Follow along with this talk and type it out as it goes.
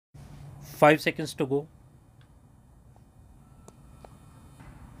5 seconds to go.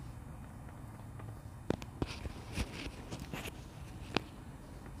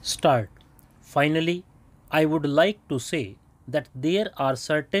 Start. Finally, I would like to say that there are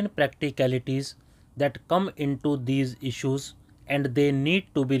certain practicalities that come into these issues and they need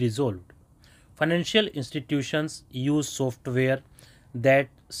to be resolved. Financial institutions use software that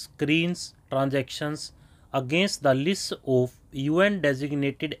screens transactions against the list of UN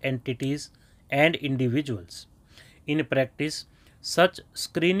designated entities and individuals. In practice, such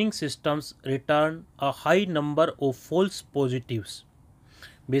screening systems return a high number of false positives.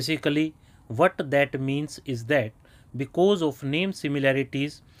 Basically, what that means is that because of name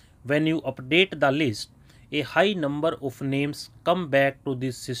similarities, when you update the list, a high number of names come back to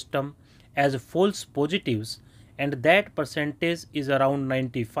this system as false positives, and that percentage is around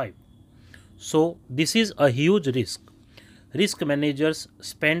 95. So, this is a huge risk. Risk managers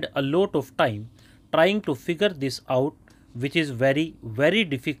spend a lot of time trying to figure this out, which is very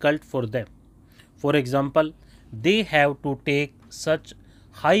difficult for them. For example, they have to take such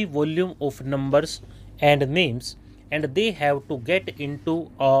high volume of numbers and names, and they have to get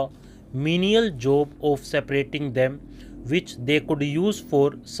into a menial job of separating them, which they could use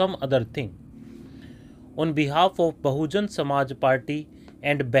for some other thing. On behalf of Bahujan Samaj Party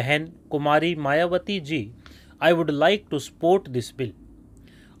and Behan Kumari Mayawati ji, I would like to support this bill.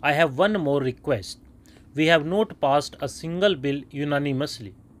 I have one more request. We have not passed a single bill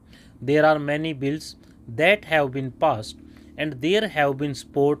unanimously. There are many bills that have been passed and there have been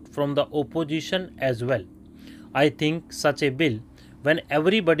support from the opposition as well. I think such a bill when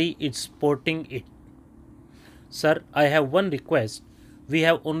everybody is supporting it. Sir, I have one request. We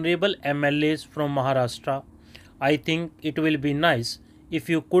have honorable MLAs from Maharashtra. I think it will be nice if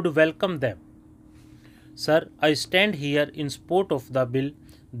you could welcome them. Sir, I stand here in support of the bill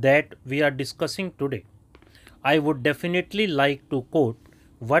that we are discussing today. I would definitely like to quote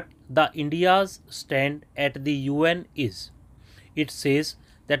what the India's stand at the UN is. It says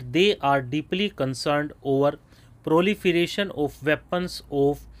that they are deeply concerned over proliferation of weapons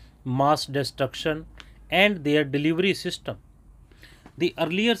of mass destruction and their delivery system. The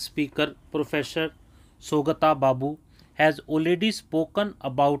earlier speaker, Professor Sogata Babu, has already spoken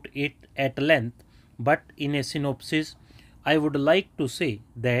about it at length, but in a synopsis, I would like to say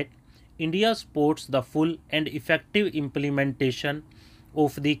that India supports the full and effective implementation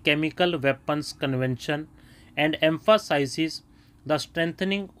of the Chemical Weapons Convention and emphasizes the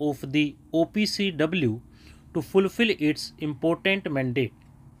strengthening of the OPCW to fulfill its important mandate.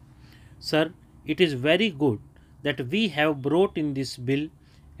 Sir, it is very good that we have brought in this bill,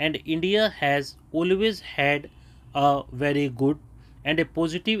 and India has always had a very good and a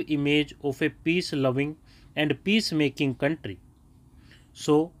positive image of a peace loving and peacemaking country.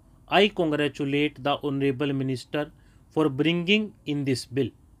 So, I congratulate the Honorable Minister for bringing in this bill.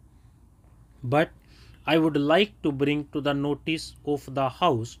 But I would like to bring to the notice of the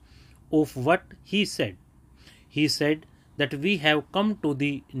House of what he said. He said that we have come to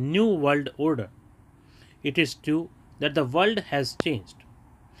the new world order. It is true that the world has changed.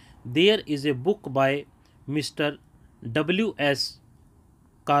 There is a book by Mr. W.S.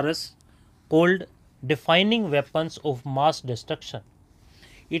 Karas called Defining Weapons of Mass Destruction.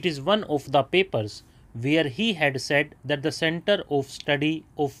 It is one of the papers where he had said that the Center of Study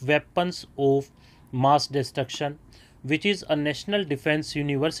of Weapons of Mass Destruction, which is a national defense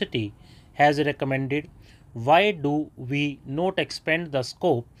university, has recommended why do we not expand the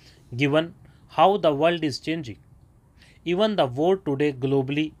scope given how the world is changing. Even the war today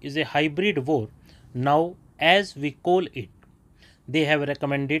globally is a hybrid war now as we call it. They have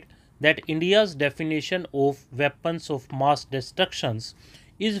recommended that India's definition of weapons of mass destructions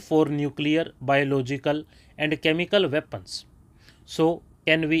is for nuclear, biological and chemical weapons. So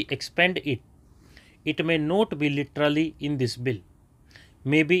can we expand it? It may not be literally in this bill.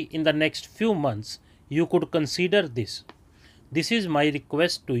 Maybe in the next few months you could consider this. This is my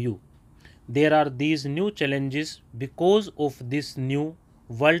request to you. There are these new challenges because of this new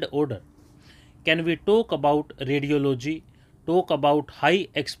world order. Can we talk about radiology, talk about high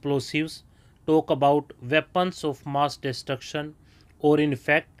explosives, talk about weapons of mass destruction, or in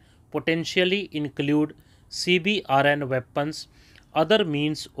fact potentially include CBRN weapons, other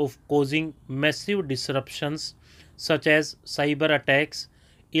means of causing massive disruptions such as cyber attacks,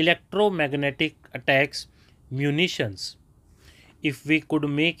 electromagnetic attacks, munitions. If we could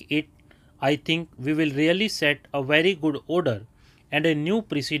make it, I think we will really set a very good order and a new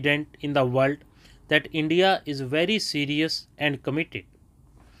precedent in the world that India is very serious and committed.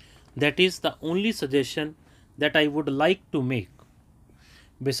 That is the only suggestion that I would like to make.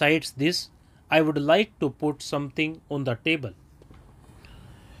 Besides this, I would like to put something on the table.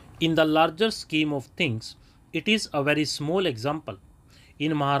 In the larger scheme of things, it is a very small example.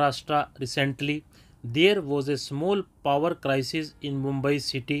 In Maharashtra recently, there was a small power crisis in Mumbai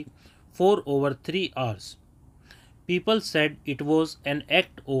city for over 3 hours. People said it was an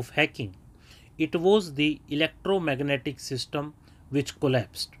act of hacking. It was the electromagnetic system which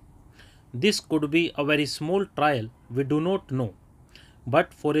collapsed. This could be a very small trial, we do not know.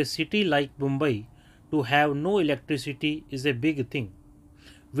 But for a city like Mumbai, to have no electricity is a big thing.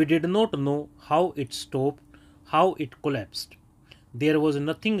 We did not know how it stopped, how it collapsed. There was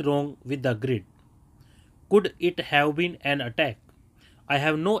nothing wrong with the grid. Could it have been an attack? I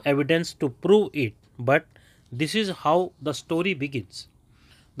have no evidence to prove it, but this is how the story begins.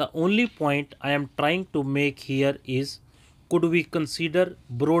 The only point I am trying to make here is, could we consider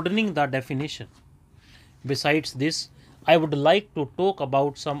broadening the definition? Besides this, I would like to talk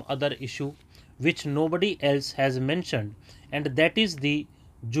about some other issue which nobody else has mentioned, and that is the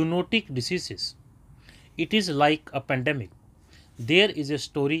zoonotic diseases. It is like a pandemic. There is a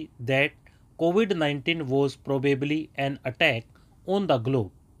story that COVID 19 was probably an attack on the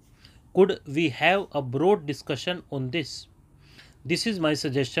globe. Could we have a broad discussion on this? This is my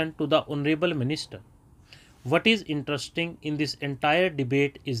suggestion to the Honorable Minister. What is interesting in this entire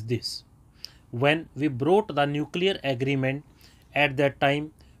debate is this. When we brought the nuclear agreement, at that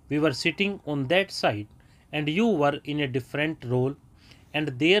time we were sitting on that side and you were in a different role, and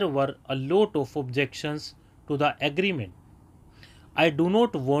there were a lot of objections to the agreement. I do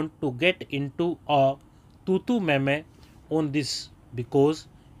not want to get into a tutu meme on this because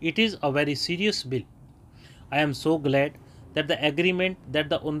it is a very serious bill. I am so glad that the agreement that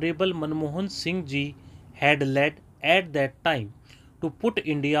the Honorable Manmohan Singh ji had led at that time to put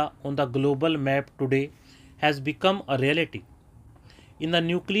India on the global map today has become a reality. In the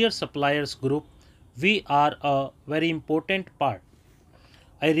nuclear suppliers group, we are a very important part.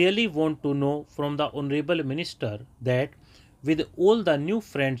 I really want to know from the Honorable Minister that with all the new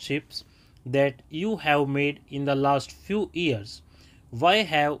friendships that you have made in the last few years, why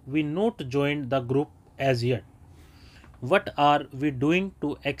have we not joined the group as yet? What are we doing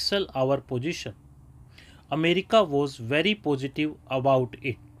to excel our position? America was very positive about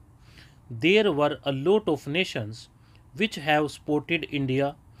it. There were a lot of nations which have supported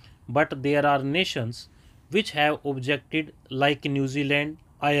India, but there are nations which have objected, like New Zealand,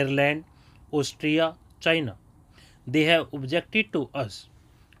 Ireland, Austria, China. They have objected to us.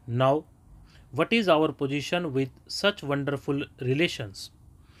 Now, what is our position with such wonderful relations?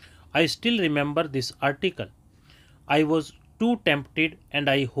 I still remember this article. I was too tempted, and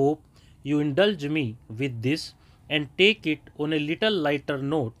I hope you indulge me with this and take it on a little lighter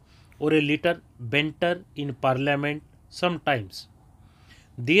note or a little banter in Parliament sometimes.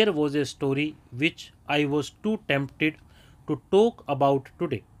 There was a story which I was too tempted to talk about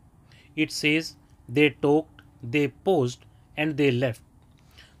today. It says they talked, they posed, and they left.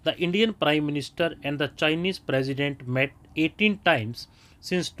 The Indian Prime Minister and the Chinese President met 18 times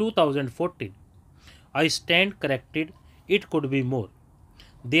since 2014. I stand corrected, it could be more.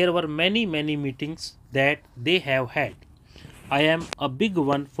 There were many meetings that they have had. I am a big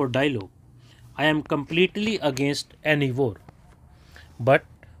one for dialogue. I am completely against any war. But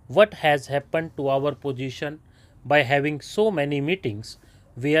what has happened to our position by having so many meetings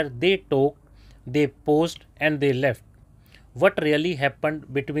where they talked, they posed, and they left? What really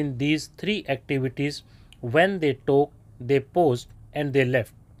happened between these three activities when they talked, they posed, and they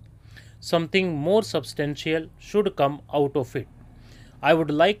left? Something more substantial should come out of it. I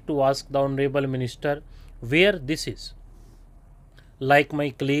would like to ask the Honorable Minister where this is. Like my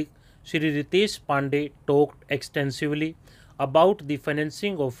colleague Shri Ritesh Pandey talked extensively about the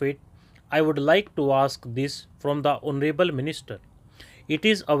financing of it, I would like to ask this from the Honorable Minister. It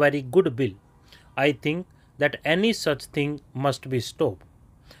is a very good bill. I think that any such thing must be stopped.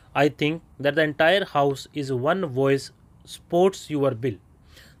 I think that the entire House is one voice supports your bill.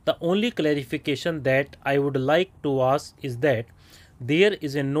 The only clarification that I would like to ask is that there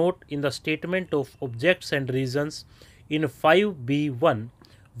is a note in the statement of objects and reasons in 5B1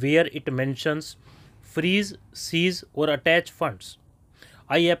 where it mentions freeze, seize, or attach funds.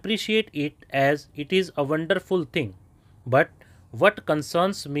 I appreciate it as it is a wonderful thing, but what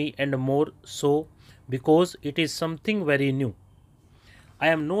concerns me and more so because it is something very new. I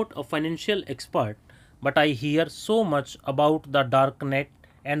am not a financial expert, but I hear so much about the darknet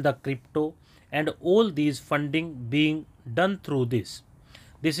and the crypto and all these funding being done through this.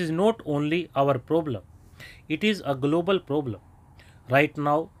 This is not only our problem, it is a global problem. Right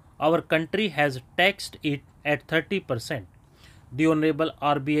now, our country has taxed it at 30%. the Honorable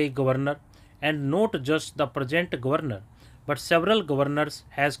RBI Governor, and not just the present governor, but several governors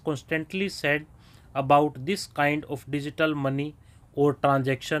has constantly said about this kind of digital money or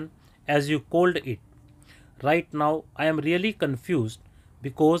transaction as you called it. Right now I am really confused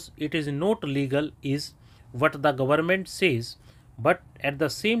because it is not legal is what the government says, but at the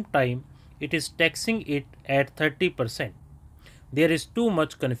same time it is taxing it at 30%. There is too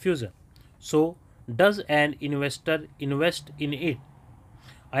much confusion. So does an investor invest in it?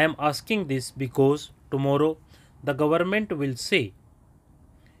 I am asking this because tomorrow the government will say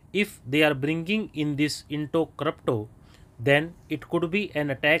if they are bringing in this into crypto, then it could be an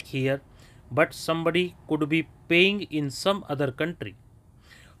attack here, but somebody could be paying in some other country.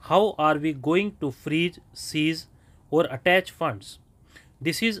 How are we going to freeze, seize, or attach funds?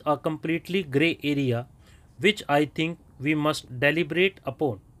 This is a completely grey area which I think we must deliberate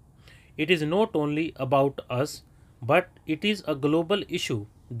upon. It is not only about us, but it is a global issue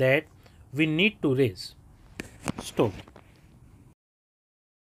that we need to raise. Stop.